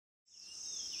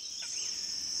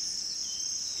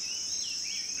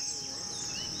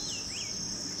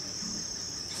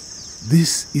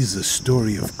This is a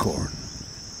story of corn.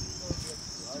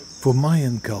 For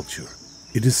Mayan culture,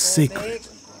 it is sacred.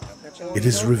 It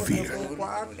is revered.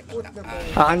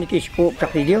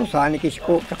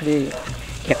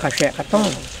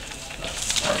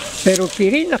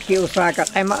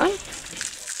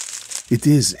 It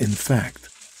is, in fact,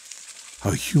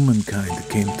 how humankind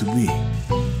came to be.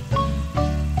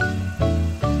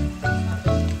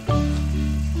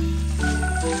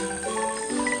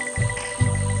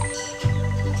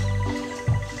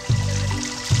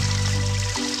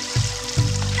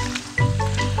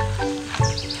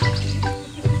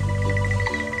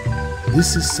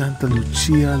 This is Santa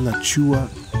Lucia La Chua,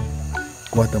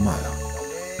 Guatemala,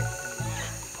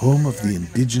 home of the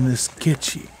indigenous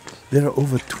Quechua. There are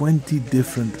over 20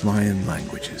 different Mayan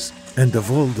languages, and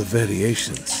of all the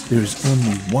variations, there is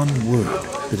only one word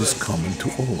that is common to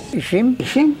all. Ixim,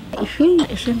 Ixim, Ixim,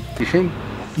 Ixim, Ixim.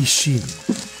 Ixim,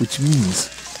 which means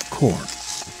corn.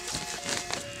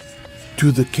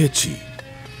 To the Quechua,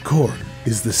 corn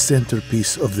is the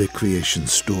centerpiece of their creation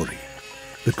story.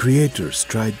 The creators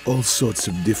tried all sorts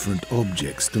of different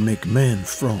objects to make man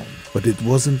from, but it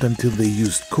wasn't until they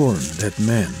used corn that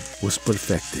man was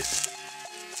perfected.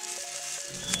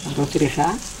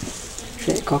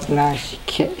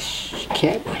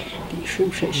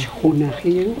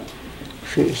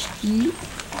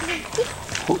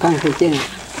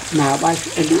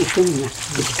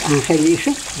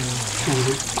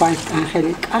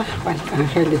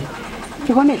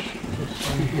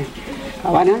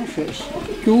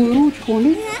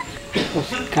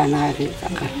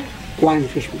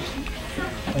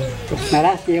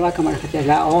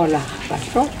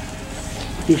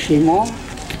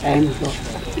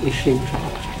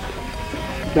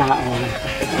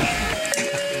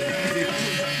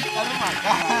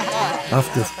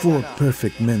 After 4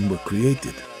 perfect men were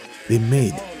created, they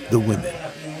made the women.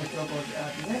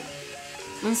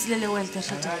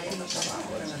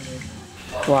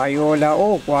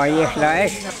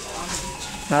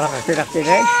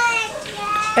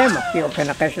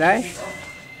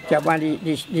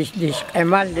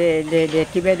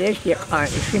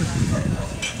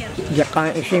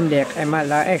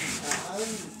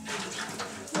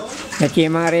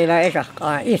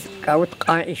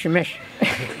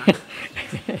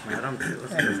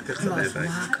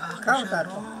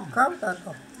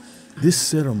 This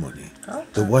ceremony,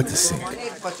 the water-sink,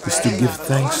 is to give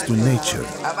thanks to nature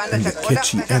and the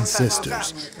Quechua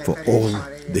ancestors for all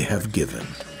they have given.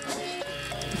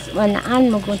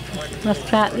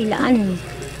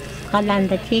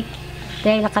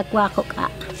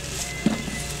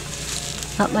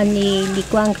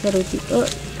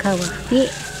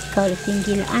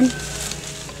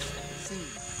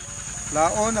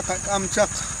 Laon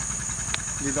nakakamchak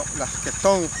lidok lah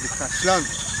ketong likaslan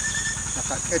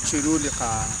nakakechiru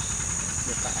lika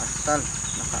aktal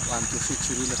nakawantusi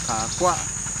chiru lika kwa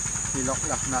lidok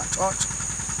lah na choch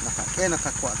nakake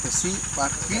nakakwa tesi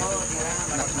parki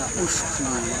nakna ushli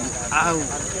au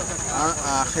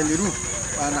a kheliru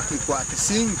anakikwa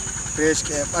tesing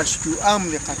preske pashku am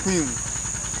likakwim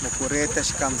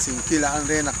nakuretas kam sinkila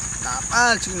anre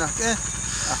nakapal chinake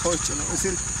ahoy chino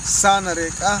usil sana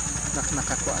reka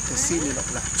nakakwa tesili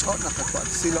lokla chot nakakwa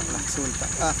tesili lokla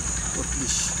sulta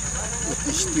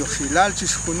utlish tioshilal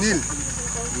chishkunil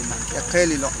dinak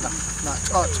yakeli lokla na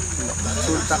chot lokla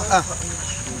sulta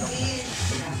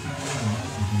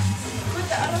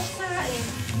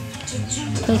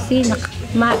Kasi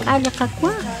makala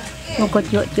kakwa mukot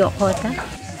yo kota.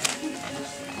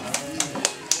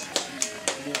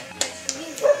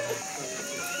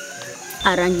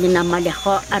 Aran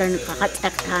dinamaleho aran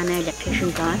kakatak tanay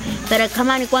lekeshin ka. Pero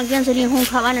kamani kwangyan sa lihong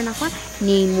kawana na kwa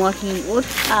ni mohin ut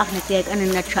naktiyak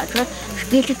anan na chatrat.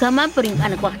 Skiti kama pring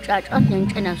anak kwa chatrat nang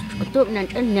chana utop nang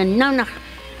naw na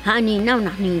hani naw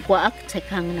na ning kwa ak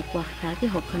sekang na kwa tagi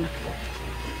hokana.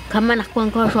 Kama na kwang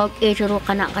ko sok ejero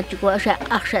kana katiko sa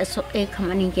aksa so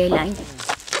kama ning kailan.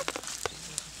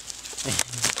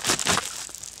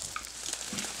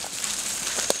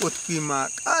 Ut kima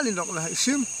alin lokla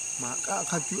isim maka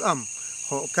kajuam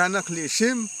ho kanak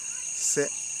lisim se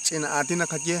cina atina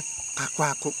kaje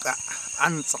kakwa kuka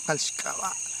an sakal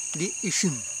shikawa di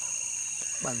isim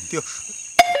bantios